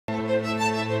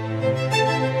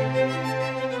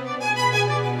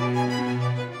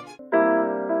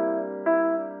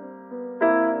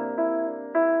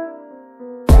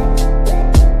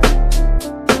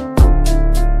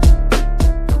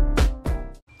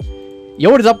Yo,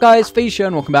 what is up guys, Face here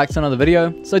and welcome back to another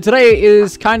video. So today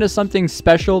is kind of something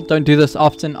special. Don't do this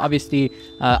often, obviously.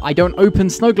 I don't open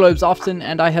snow globes often,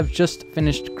 and I have just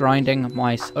finished grinding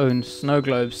my own snow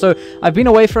globe. So I've been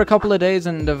away for a couple of days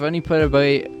and I've only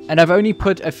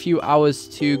put a few hours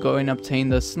to go and obtain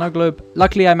the snow globe.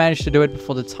 Luckily I managed to do it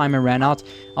before the timer ran out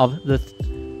of the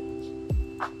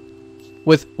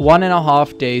with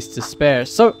 1.5 days to spare.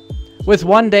 So with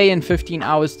 1 day and 15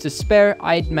 hours to spare,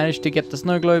 I managed to get the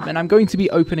snow globe, and I'm going to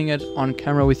be opening it on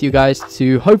camera with you guys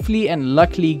to hopefully and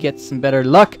luckily get some better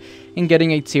luck in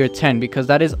getting a tier 10, because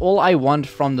that is all I want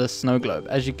from the snow globe.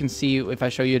 As you can see, if I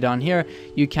show you down here,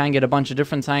 you can get a bunch of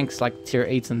different tanks like tier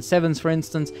 8s and 7s for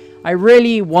instance. I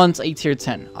really want a tier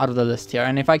 10 out of the list here,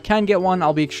 and if I can get one,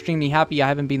 I'll be extremely happy. I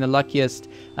haven't been the luckiest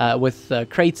with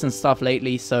crates and stuff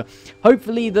lately, so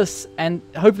hopefully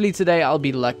today I'll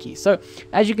be lucky. So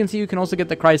as you can see, you can also get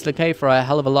the Chrysler K for a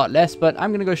hell of a lot less, but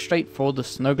I'm gonna go straight for the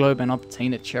snow globe and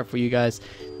obtain it here for you guys.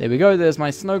 There we go, there's my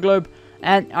snow globe,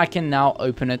 and I can now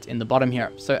open it in the bottom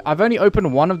here. So I've only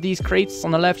opened one of these crates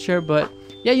on the left here, but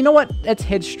yeah, you know what, let's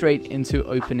head straight into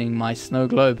opening my snow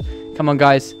globe. Come on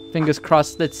guys, fingers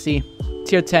crossed. Let's see.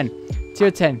 Tier 10, tier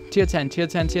 10, tier 10, tier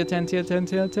 10, tier 10, tier 10,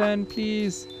 tier 10,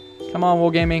 please. Come on,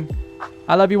 Wargaming.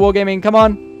 I love you, Wargaming. Come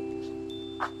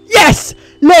on. Yes!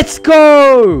 Let's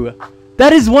go!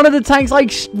 That is one of the tanks I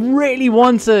really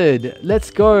wanted.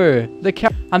 Let's go.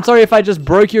 I'm sorry if I just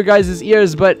broke your guys'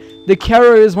 ears, but the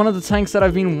Caro is one of the tanks that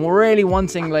I've been really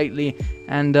wanting lately,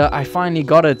 and I finally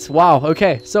got it. Wow,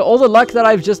 okay. So all the luck that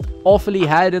I've just awfully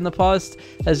had in the past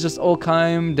has just all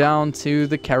come down to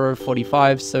the Caro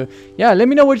 45. So yeah, let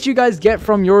me know what you guys get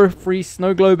from your free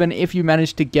snow globe and if you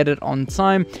managed to get it on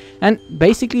time. And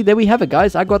basically, there we have it,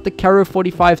 guys. I got the Caro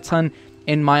 45 ton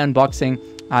in my unboxing.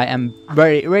 I am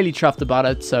really chuffed about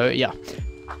it, so yeah.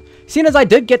 Seeing as I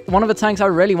did get one of the tanks I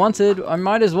really wanted, I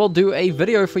might as well do a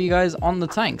video for you guys on the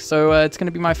tank. So it's going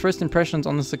to be my first impressions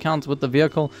on this account with the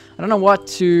vehicle. I don't know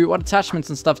what attachments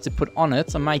and stuff to put on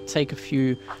it. I might take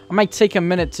a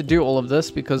minute to do all of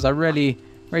this because I really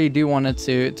do want it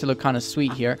to look kind of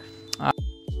sweet here.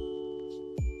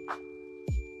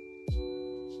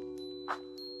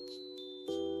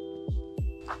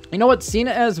 You know what, seeing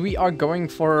as we are going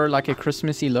for like a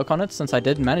Christmassy look on it, since I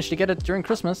did manage to get it during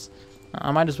Christmas,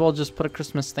 I might as well just put a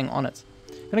Christmas thing on it.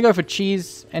 I'm gonna go for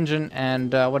cheese, engine,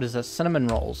 and what is this? Cinnamon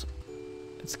rolls.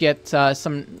 Let's get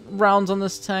some rounds on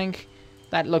this tank.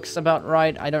 That looks about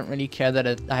right. I don't really care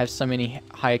that I have so many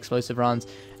high explosive rounds.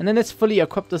 And then let's fully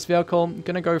equip this vehicle. I'm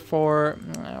gonna go for...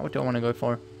 what do I want to go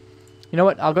for? You know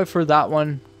what? I'll go for that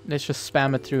one. Let's just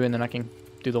spam it through and then I can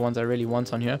do the ones I really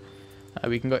want on here.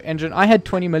 We can go engine. I had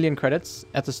 20 million credits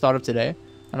at the start of today,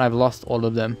 and I've lost all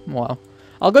of them. Wow.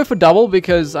 I'll go for double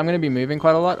because I'm going to be moving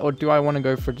quite a lot, or do I want to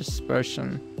go for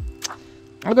dispersion?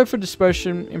 I'll go for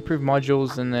dispersion, improve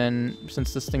modules, and then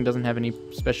since this thing doesn't have any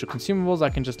special consumables, I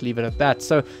can just leave it at that.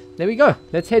 So there we go.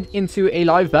 Let's head into a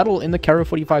live battle in the Caro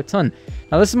 45 ton.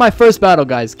 Now this is my first battle,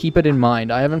 guys. Keep it in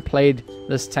mind. I haven't played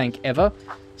this tank ever.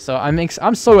 So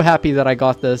I'm so happy that I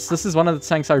got this. This is one of the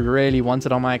tanks I really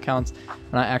wanted on my account,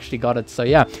 and I actually got it. So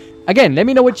yeah, again, let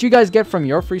me know what you guys get from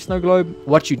your free snow globe,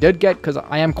 what you did get, because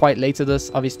I am quite late to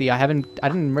this. Obviously, I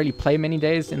didn't really play many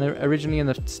days originally in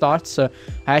the start, so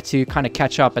I had to kind of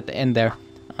catch up at the end there.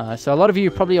 So a lot of you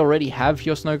probably already have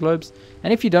your snow globes,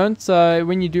 and if you don't,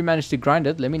 when you do manage to grind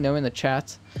it, let me know in the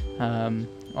chat.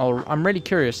 I'm really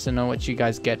curious to know what you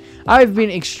guys get. I've been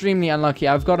extremely unlucky.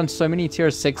 I've gotten so many tier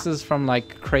 6s from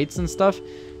like crates and stuff,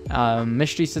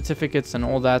 mystery certificates and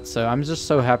all that, so I'm just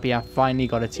so happy I finally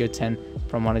got a tier 10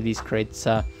 from one of these crates.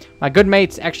 My good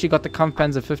mates actually got the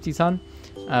Kampfpanzer 50 ton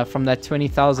from that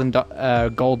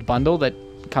 20,000 gold bundle that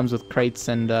comes with crates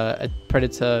and a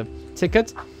Predator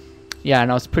ticket. Yeah,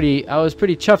 and I was pretty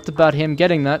chuffed about him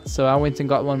getting that, so I went and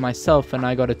got one myself, and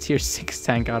I got a tier 6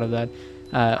 tank out of that.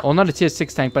 Well, not a tier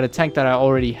 6 tank, but a tank that I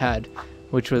already had,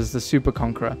 which was the Super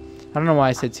Conqueror. I don't know why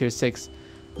I said tier 6.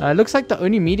 It looks like the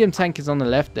only medium tank is on the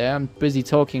left there. I'm busy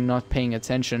talking, not paying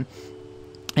attention.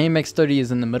 AMX-30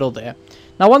 is in the middle there.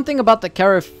 Now, one thing about the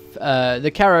Caro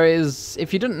is,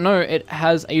 if you didn't know, it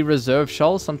has a reserve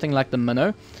shell, something like the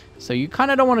Minnow. So you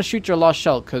kind of don't want to shoot your last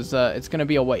shell, because it's going to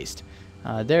be a waste.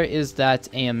 There is that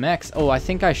AMX. Oh, I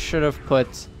think I should have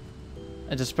put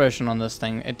a dispersion on this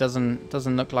thing. It doesn't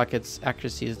look like its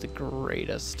accuracy is the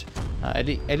greatest, at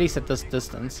least at this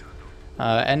distance.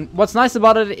 And what's nice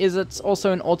about it is it's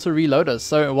also an auto reloader,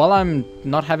 so while I'm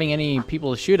not having any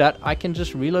people to shoot at, I can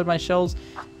just reload my shells,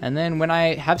 and then when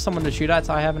I have someone to shoot at,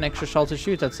 I have an extra shell to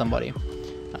shoot at somebody.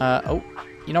 Oh,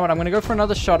 you know what, I'm gonna go for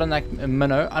another shot on that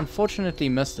Minnow. Unfortunately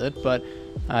missed it, but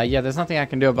Yeah, there's nothing I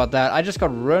can do about that. I just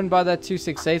got ruined by that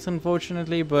 268,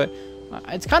 unfortunately, but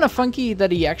it's kind of funky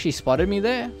that he actually spotted me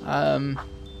there.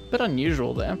 Bit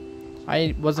unusual there.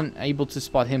 I wasn't able to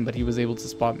spot him, but he was able to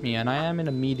spot me, and I am in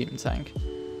a medium tank.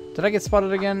 Did I get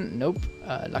spotted again? Nope.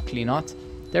 Luckily not.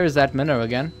 There is that minnow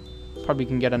again. Probably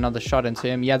can get another shot into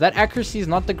him. Yeah, that accuracy is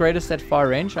not the greatest at far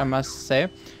range, I must say.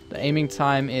 The aiming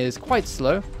time is quite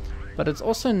slow, but it's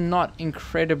also not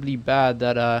incredibly bad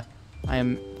that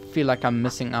I feel like I'm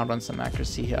missing out on some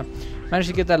accuracy here. Managed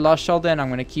to get that last shell there, and I'm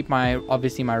going to keep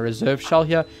obviously my reserve shell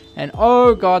here. And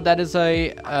oh god, that is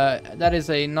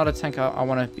not a tank I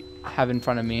want to have in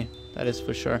front of me. That is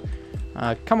for sure.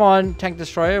 Come on, tank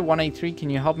destroyer 183, can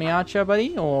you help me out here,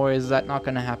 buddy? Or is that not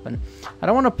going to happen? I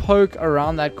don't want to poke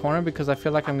around that corner because I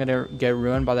feel like I'm going to get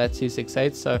ruined by that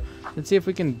 268. So let's see if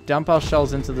we can dump our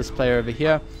shells into this player over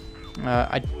here.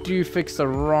 I do fix the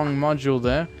wrong module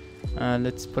there.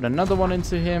 Let's put another one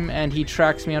into him, and he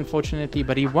tracks me, unfortunately,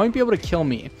 but he won't be able to kill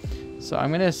me. So I'm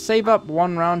going to save up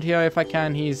one round here if I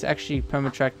can. He's actually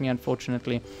perma-tracked me,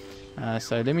 unfortunately.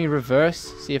 So let me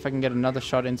reverse, see if I can get another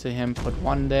shot into him. Put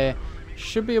one there.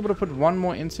 Should be able to put one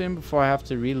more into him before I have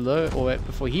to reload, or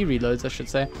before he reloads, I should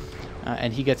say.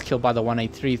 And he gets killed by the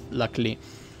 183, luckily.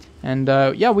 And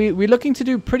yeah, we're looking to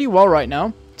do pretty well right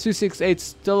now. 268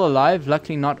 still alive,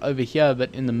 luckily not over here,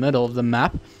 but in the middle of the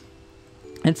map.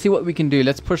 And see what we can do.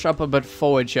 Let's push up a bit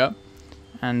forward here,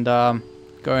 and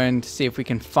go and see if we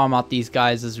can farm out these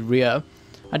guys as rear.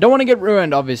 I don't want to get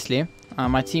ruined, obviously.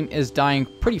 My team is dying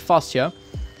pretty fast here.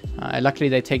 Luckily,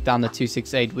 they take down the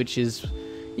 268, which is...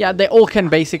 Yeah, they all can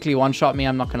basically one-shot me,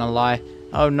 I'm not going to lie.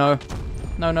 Oh, no.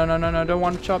 No, don't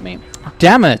one-shot me.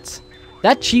 Damn it!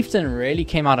 That chieftain really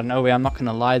came out of nowhere, I'm not going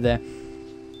to lie there.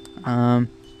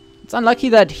 It's unlucky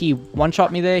that he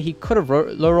one-shot me there. He could have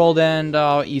low-rolled, and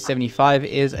our E75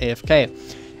 is AFK.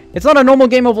 It's not a normal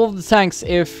game of World of Tanks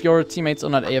if your teammates are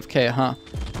not AFK, huh?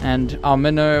 And our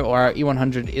minnow, or our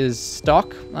E100, is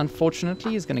stock.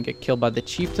 Unfortunately, he's going to get killed by the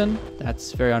chieftain.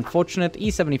 That's very unfortunate.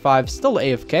 E75 still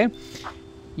AFK.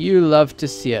 You love to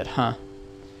see it, huh?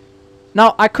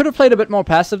 Now, I could have played a bit more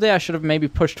passive there. I should have maybe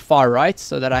pushed far right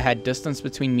so that I had distance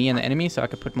between me and the enemy, so I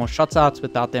could put more shots out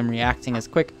without them reacting as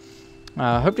quick.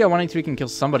 Hopefully our 183 can kill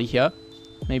somebody here.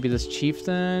 Maybe this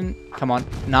chieftain. Come on.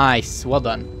 Nice. Well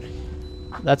done.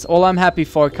 That's all I'm happy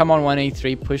for. Come on,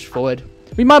 183. Push forward.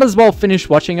 We might as well finish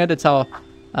watching it. It's our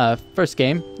first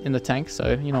game in the tank,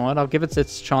 so you know what? I'll give it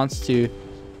its chance to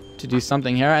do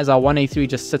something here, as our 183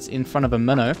 just sits in front of a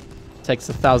minnow. Takes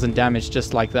 1,000 damage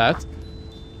just like that.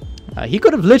 He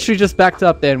could have literally just backed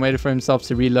up there and waited for himself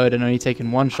to reload and only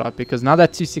taken one shot, because now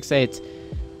that 268,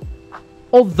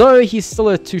 although he's still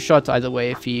a two-shot either way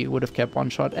if he would have kept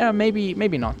one shot.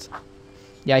 Maybe not.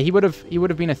 Yeah, he would have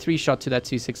been a 3-shot to that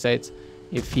 268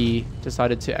 if he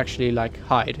decided to actually like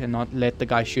hide and not let the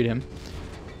guy shoot him.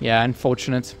 Yeah,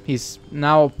 unfortunate. He's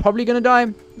now probably gonna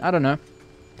die. I don't know.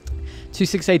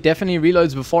 268 definitely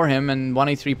reloads before him, and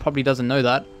 183 probably doesn't know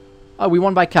that. Oh, we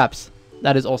won by caps.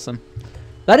 That is awesome.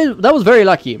 That was very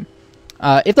lucky.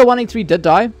 If the 183 did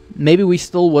die, maybe we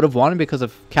still would have won because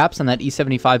of caps and that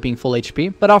E75 being full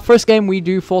HP. But our first game, we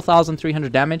do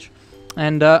 4,300 damage.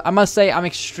 And I must say, I'm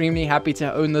extremely happy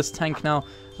to own this tank now.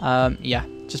 Yeah,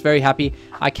 just very happy.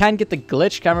 I can get the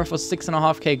glitch camera for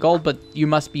 6.5k gold, but you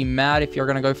must be mad if you're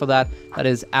going to go for that. That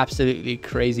is absolutely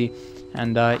crazy.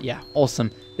 And yeah,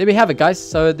 awesome. There we have it, guys.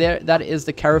 So that is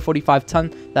the Carro 45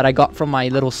 ton that I got from my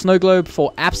little snow globe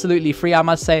for absolutely free, I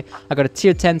must say. I got a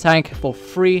tier 10 tank for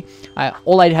free.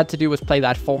 All I had to do was play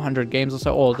that 400 games or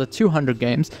so, or the 200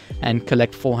 games, and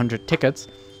collect 400 tickets.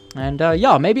 And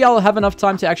yeah, maybe I'll have enough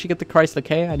time to actually get the Chrysler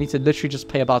K. I need to literally just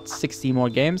play about 60 more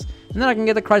games, and then I can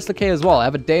get the Chrysler K as well. I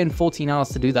have a day and 14 hours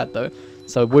to do that, though.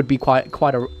 So it would be quite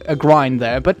a grind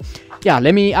there. But yeah,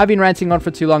 I've been ranting on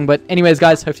for too long. But anyways,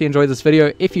 guys, hope you enjoyed this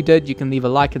video. If you did, you can leave a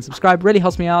like and subscribe. Really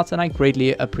helps me out, and I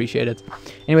greatly appreciate it.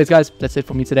 Anyways, guys, that's it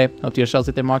for me today. Hope your shells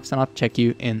hit their marks, and I'll check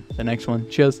you in the next one.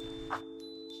 Cheers.